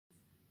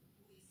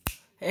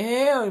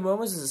Hey,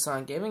 moments is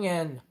on gaming,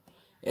 and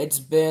it's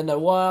been a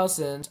while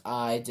since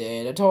I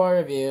did a toy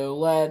review.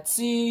 Let's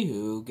see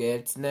who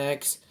gets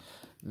next.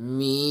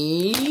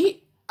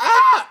 Me?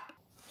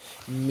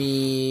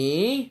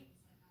 Me?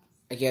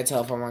 I can't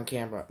tell if I'm on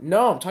camera.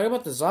 No, I'm talking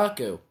about the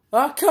Zaku.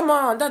 Oh, come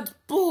on, that's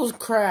bull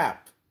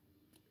crap.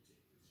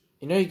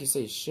 You know you can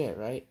say shit,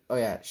 right? Oh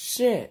yeah,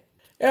 shit.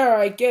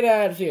 Alright, get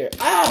out of here.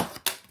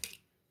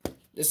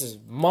 This is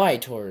my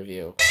toy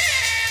review.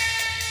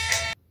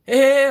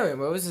 Hey,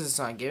 this is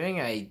on gaming.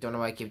 I don't know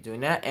why I keep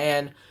doing that.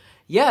 And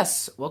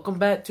yes, welcome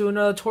back to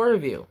another toy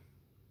review.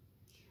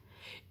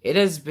 It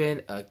has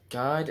been a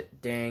god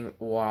dang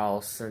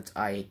while since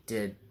I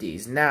did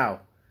these.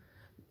 Now,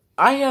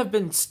 I have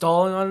been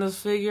stalling on this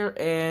figure,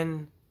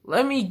 and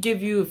let me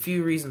give you a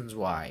few reasons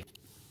why.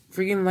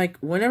 Freaking, like,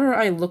 whenever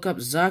I look up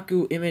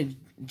Zaku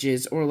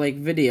images or,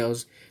 like,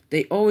 videos,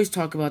 they always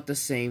talk about the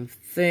same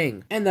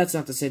thing. And that's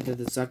not to say that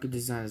the Zaku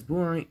design is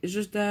boring, it's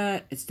just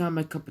that it's not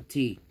my cup of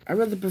tea. I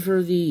rather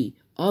prefer the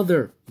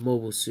other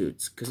mobile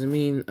suits, because, I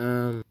mean,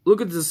 look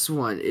at this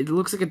one. It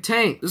looks like a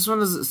tank. This one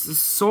is a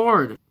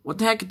sword. What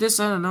the heck is this?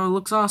 I don't know, it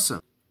looks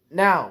awesome.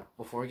 Now,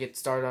 before we get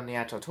started on the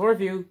actual toy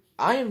review,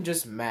 I am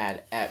just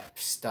mad at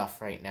stuff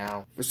right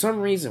now. For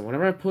some reason,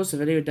 whenever I post a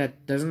video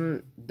that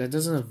doesn't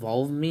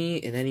involve me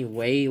in any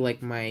way,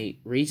 like my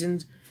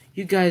reasons,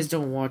 you guys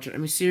don't watch it. I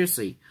mean,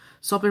 seriously.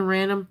 Something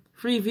random,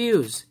 3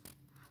 views.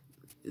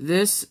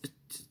 This,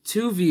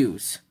 2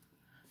 views.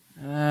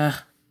 Dang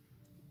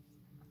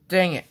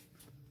it.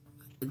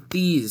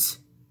 These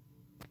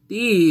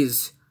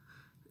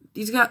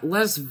got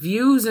less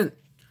views, and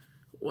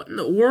what in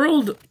the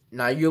world?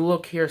 Now you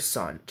look here,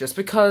 son. Just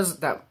because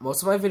that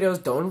most of my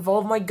videos don't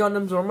involve my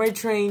Gundams or my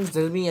trains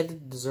doesn't mean I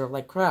deserve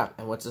like crap.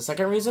 And what's the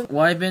second reason?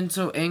 Why I've been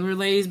so angry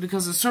lately is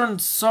because a certain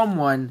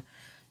someone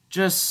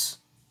just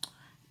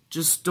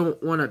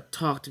don't want to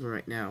talk to me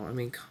right now. I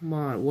mean, come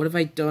on. What have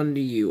I done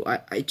to you?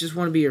 I just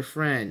want to be your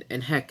friend.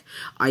 And heck,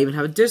 I even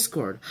have a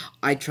Discord.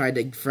 I tried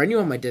to friend you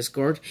on my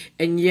Discord,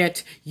 and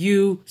yet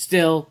you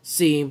still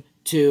seem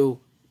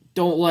to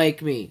don't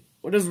like me.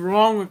 What is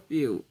wrong with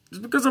you?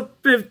 Just because I'm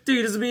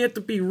 15 doesn't mean you have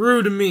to be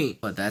rude to me.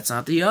 But that's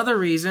not the other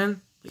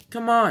reason. Like,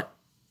 come on.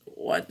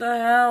 What the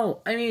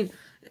hell? I mean,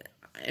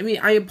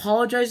 I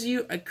apologize to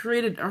you. I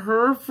created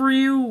her for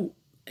you.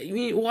 I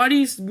mean, why do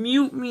you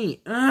mute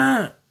me?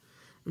 I'm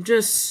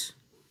just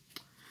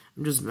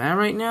mad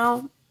right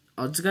now.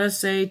 I just gotta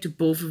say to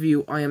both of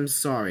you, I am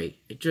sorry.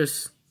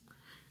 Just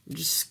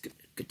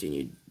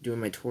continue doing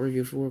my tour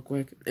review for real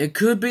quick. It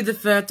could be the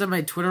fact that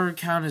my Twitter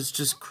account is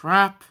just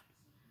crap.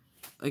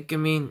 Like, I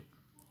mean,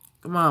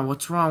 come on,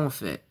 what's wrong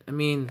with it? I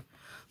mean,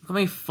 look how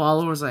many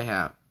followers I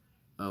have.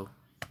 Oh.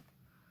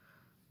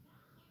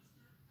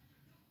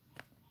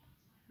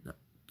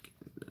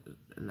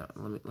 No,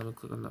 let me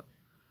click on the...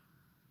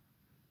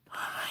 Oh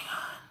my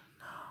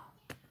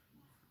god,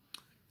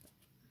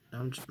 no.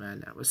 I'm just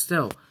mad now. But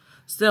still,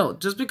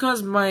 just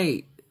because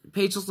my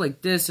page looks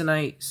like this and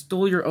I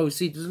stole your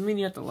OC doesn't mean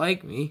you have to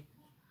like me.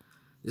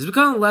 It's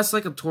becoming less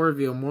like a tour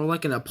review, more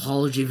like an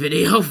apology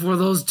video for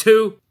those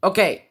two.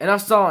 Okay,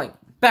 enough stalling.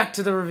 Back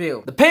to the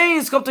review. The painting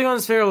and sculpting on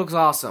this figure looks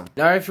awesome.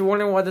 Now, if you're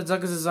wondering why the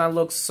Zaku design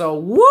looks so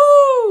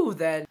woo,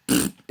 then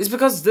it's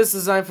because this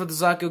design for the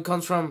Zaku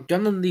comes from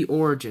Gundam The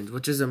Origins,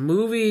 which is a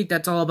movie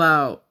that's all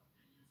about...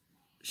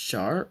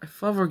 Char? I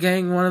thought we're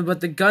getting one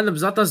about the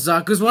Gundams, not the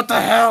Zakus. What the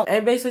hell?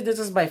 And basically, this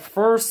is my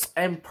first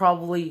and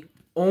probably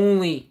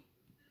only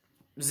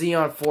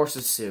Zeon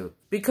Forces suit.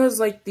 Because,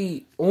 like,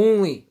 the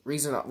only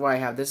reason why I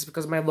have this is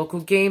because of my local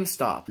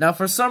GameStop. Now,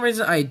 for some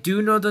reason, I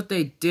do know that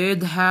they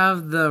did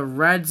have the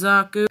Red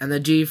Zaku and the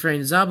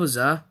G-Frame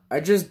Zabuza.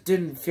 I just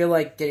didn't feel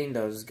like getting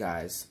those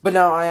guys. But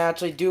now, I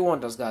actually do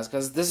want those guys,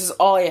 because this is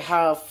all I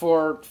have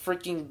for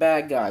freaking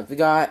bad guys. We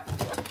got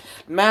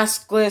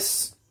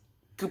Maskless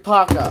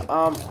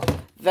Kupaka,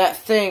 that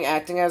thing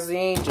acting as the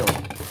angel.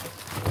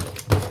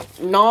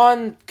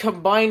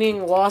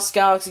 Non-combining Lost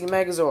Galaxy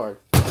Megazord.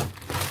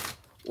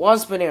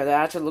 Waspinator,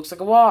 that actually looks like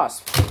a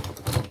wasp.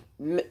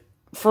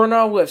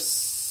 Fron with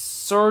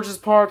Surge's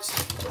parts.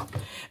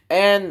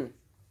 And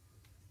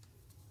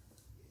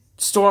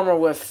Stormer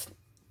with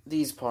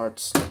these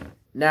parts.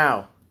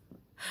 Now,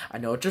 I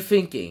know what you're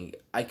thinking.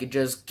 I could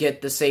just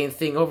get the same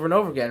thing over and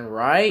over again,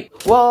 right?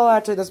 Well,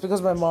 actually, that's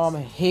because my mom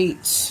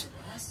hates,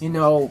 you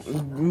know,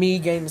 me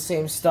getting the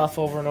same stuff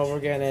over and over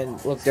again.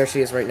 And look, there she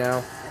is right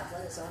now.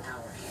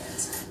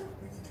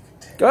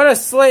 Go to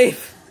sleep!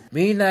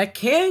 Meaning I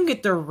can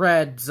get the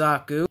Red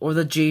Zaku or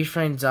the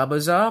G-Frame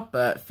Zabuza,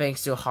 but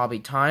thanks to Hobby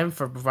Time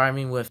for providing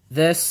me with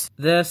this,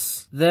 and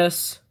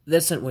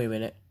wait a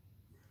minute.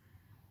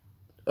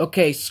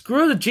 Okay,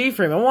 screw the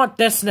G-Frame, I want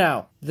this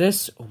now.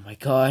 This, oh my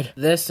god.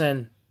 This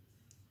will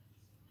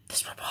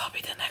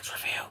probably be the next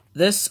review.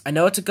 This, I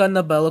know it's a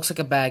Gundam, but it looks like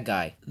a bad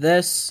guy.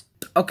 This,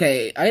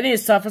 okay, I need to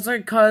stop for a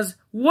second, because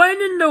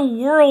when in the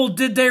world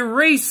did they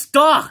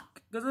restock?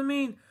 Because, I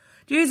mean...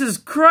 Jesus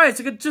Christ,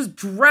 I could just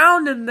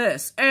drown in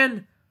this,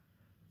 and...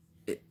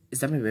 Is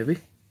that my baby?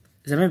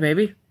 Is that my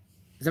baby?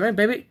 Is that my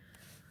baby?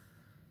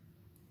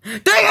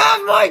 They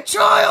have my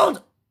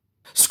child!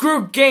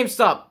 Screw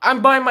GameStop!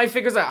 I'm buying my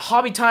figures at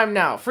Hobby Time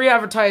now. Free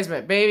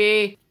advertisement,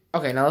 baby!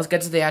 Okay, now let's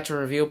get to the actual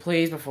review,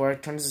 please, before I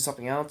turn this into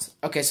something else.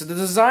 Okay, so the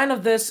design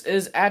of this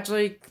is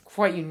actually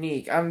quite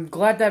unique. I'm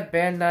glad that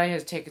Bandai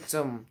has taken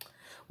some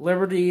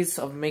liberties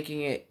of making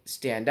it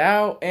stand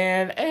out,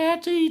 and it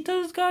actually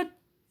does got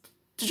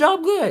the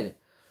job good.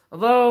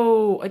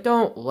 Although, I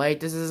don't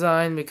like this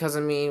design because, I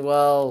mean,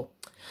 well,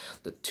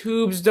 the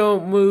tubes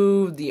don't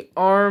move, the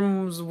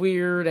arm's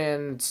weird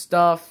and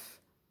stuff.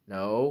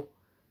 No.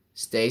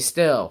 Stay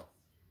still.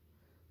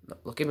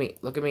 Look at me,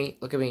 look at me,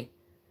 look at me.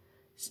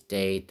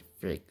 Stay the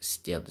frick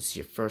still. This is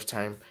your first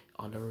time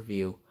on the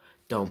review.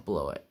 Don't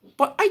blow it.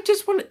 But I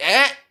just want to...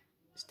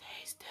 Stay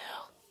still.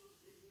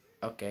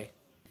 Okay.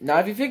 Now,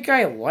 if you think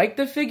I like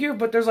the figure,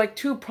 but there's like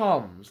 2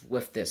 problems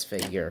with this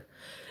figure.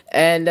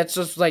 And that's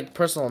just like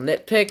personal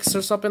nitpicks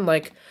or something.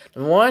 Like,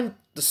 one,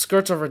 the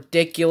skirts are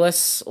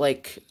ridiculous.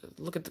 Like,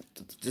 look at the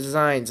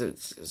designs.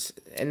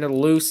 And they're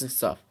loose and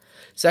stuff.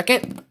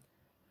 Second...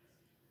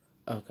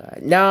 Oh god.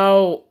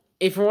 Now,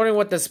 if you're wondering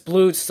what this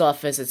blue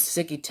stuff is, it's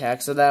sticky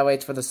tack, so that way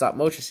it's for the stop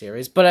motion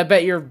series. But I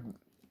bet you're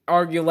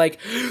arguing like,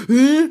 why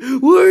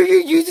are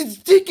you using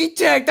sticky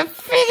tack? The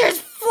figure's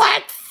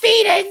flat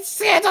feet and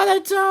stands on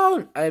its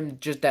own. I'm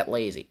just that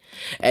lazy.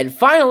 And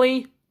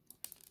finally,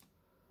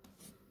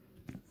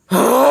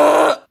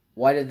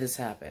 why did this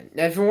happen?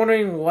 Now, if you're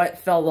wondering what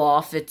fell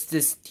off, it's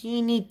this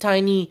teeny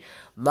tiny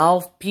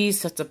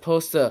mouthpiece that's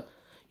supposed to,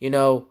 you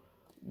know,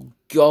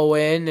 go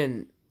in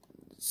and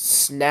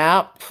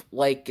snap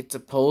like it's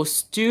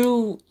supposed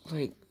to,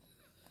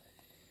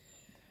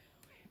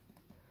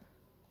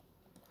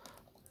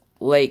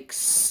 like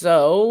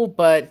so,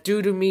 but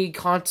due to me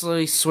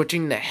constantly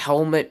switching the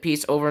helmet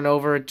piece over and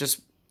over, it just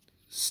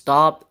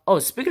stopped. Oh,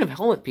 speaking of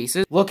helmet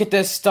pieces, look at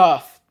this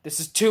stuff. This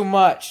is too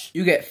much.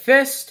 You get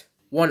fist,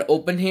 one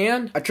open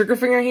hand, a trigger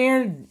finger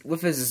hand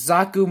with his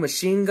Zaku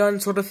machine gun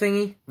sort of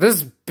thingy,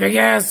 this big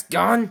ass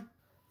gun,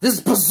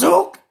 this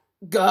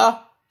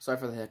bazooka. Sorry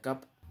for the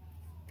hiccup.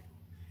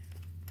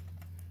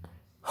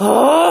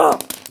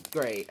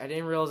 Great, I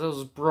didn't realize it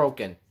was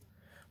broken.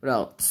 What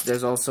else?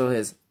 There's also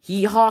his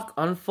He-Hawk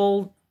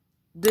unfolded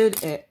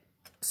and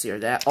see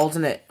that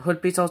alternate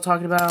hood piece I was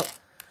talking about.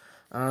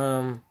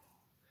 That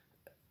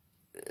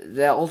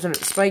alternate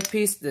spike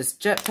piece, this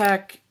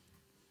jetpack,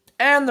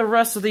 and the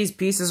rest of these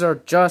pieces are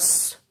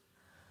just,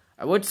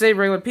 I would say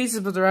regular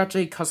pieces, but they're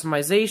actually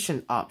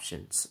customization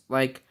options.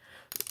 Like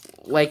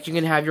you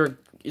can have your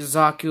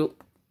Zaku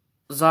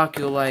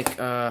like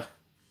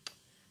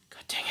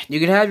dang it. You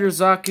can have your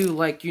Zaku,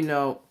 like, you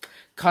know,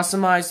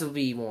 customized to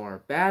be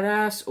more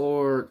badass,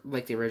 or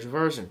like the original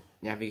version.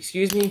 Now, if you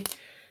excuse me,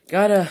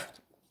 gotta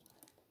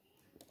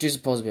do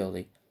some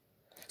posability.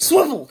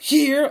 Swivel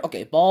here!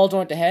 Okay, ball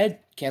joint to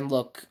head can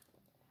look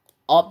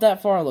up that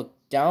far, look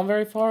down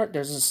very far.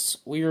 There's this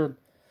weird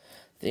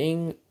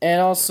thing. And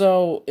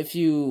also, if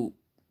you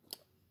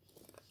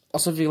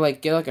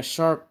like, get like a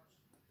sharp...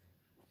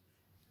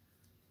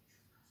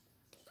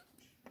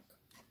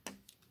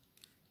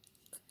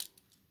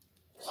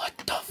 What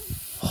the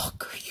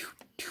fuck are you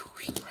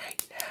doing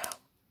right now?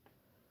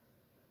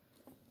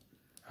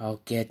 I'll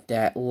get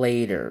that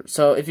later.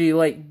 So if you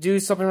like do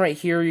something right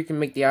here, you can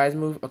make the eyes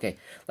move. Okay,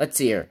 let's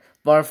see here.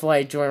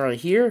 Butterfly joint right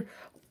here.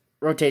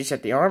 Rotation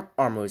at the arm.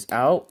 Arm moves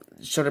out.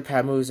 Shoulder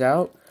pad moves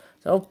out.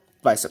 So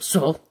bicep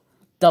swivel.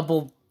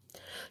 Double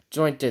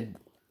jointed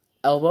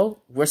elbow.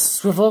 Wrist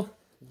swivel.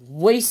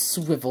 Waist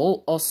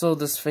swivel. Also,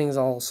 this thing's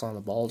also on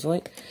the ball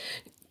joint.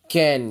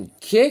 Can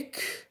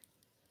kick.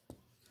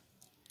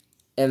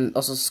 And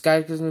also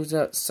side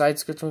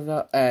skirts moves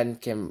out,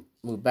 and can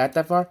move back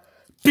that far.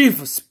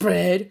 Beef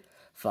spread,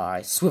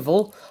 thigh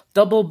swivel,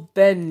 double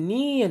bend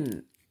knee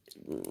and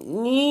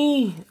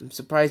knee. I'm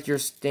surprised you're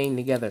staying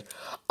together.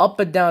 Up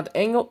and down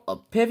angle, a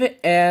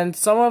pivot, and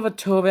some of a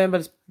toe bend,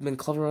 but it's been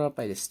covered up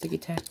by the sticky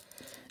tack.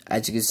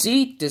 As you can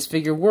see, this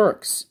figure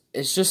works.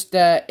 It's just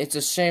that it's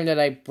a shame that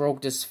I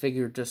broke this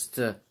figure just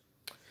to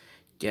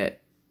get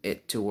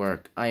it to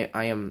work. I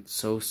am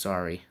so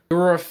sorry. You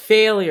were a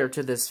failure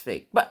to this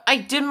fake, but I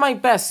did my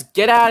best.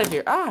 Get out of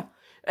here.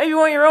 If you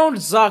want your own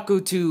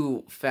Zaku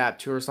 2 Fab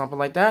 2 or something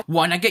like that,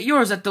 why not get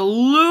yours at the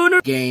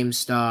Lunar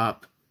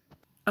GameStop?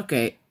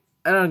 Okay,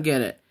 I don't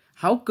get it.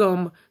 How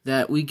come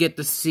that we get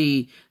to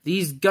see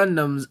these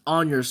Gundams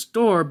on your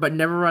store, but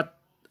never at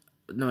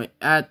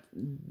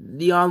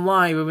the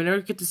online, but we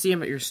never get to see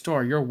them at your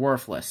store? You're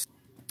worthless.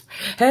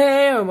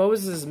 Hey,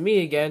 this is me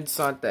again,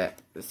 Sonic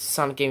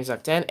Games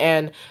 10,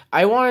 and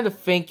I wanted to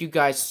thank you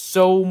guys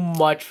so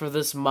much for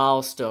this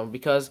milestone,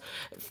 because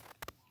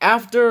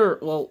after,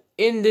 well,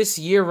 in this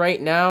year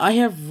right now, I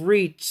have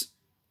reached,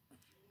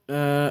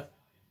 26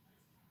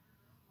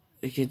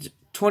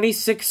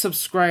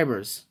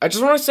 subscribers. I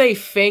just want to say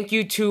thank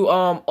you to,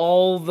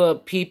 all the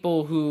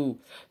people who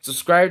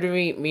subscribe to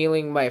me,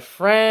 meaning my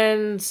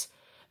friends,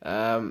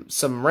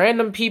 some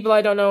random people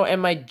I don't know, and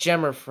my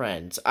Gemmer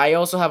friends. I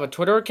also have a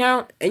Twitter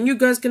account, and you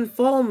guys can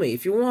follow me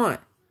if you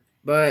want.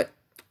 But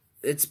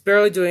it's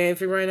barely doing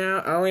anything right now.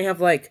 I only have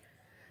like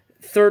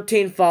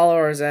 13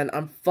 followers, and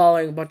I'm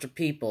following a bunch of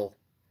people.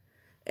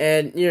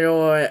 And you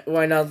know what?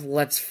 Why not?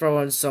 Let's throw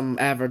in some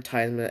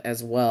advertisement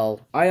as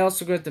well. I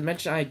also got to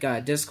mention I got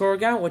a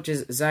Discord account, which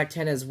is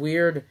Zach10 is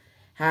weird.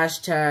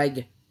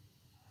 Hashtag.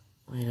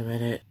 Wait a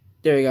minute.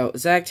 There you go.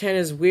 Zach10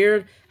 is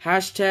weird.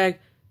 Hashtag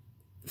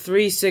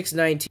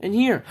 3619. And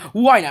here,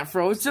 why not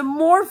throw in some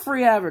more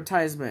free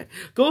advertisement?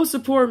 Go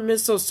support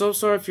Miss So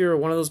Sorry if you're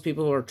one of those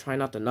people who are trying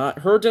not to nut.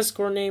 Her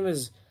Discord name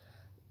is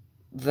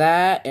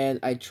that, and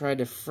I tried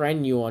to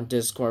friend you on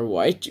Discord.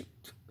 Why'd you?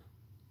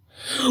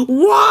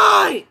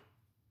 Why?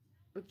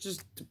 I'm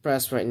just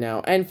depressed right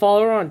now. And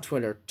follow her on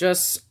Twitter.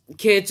 Just,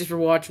 kids, if you're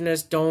watching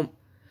this, don't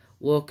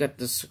look at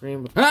the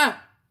screen.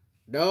 Ah!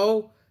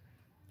 No.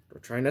 We're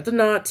trying not to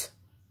nut.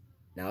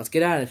 Now let's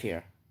get out of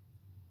here.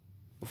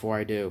 Before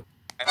I do.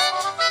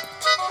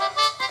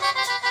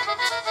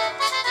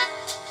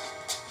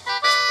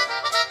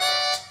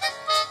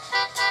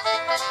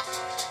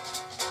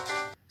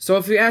 So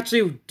if you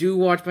actually do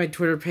watch my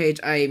Twitter page,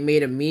 I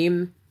made a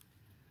meme.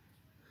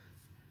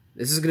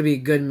 This is gonna be a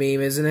good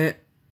meme, isn't it?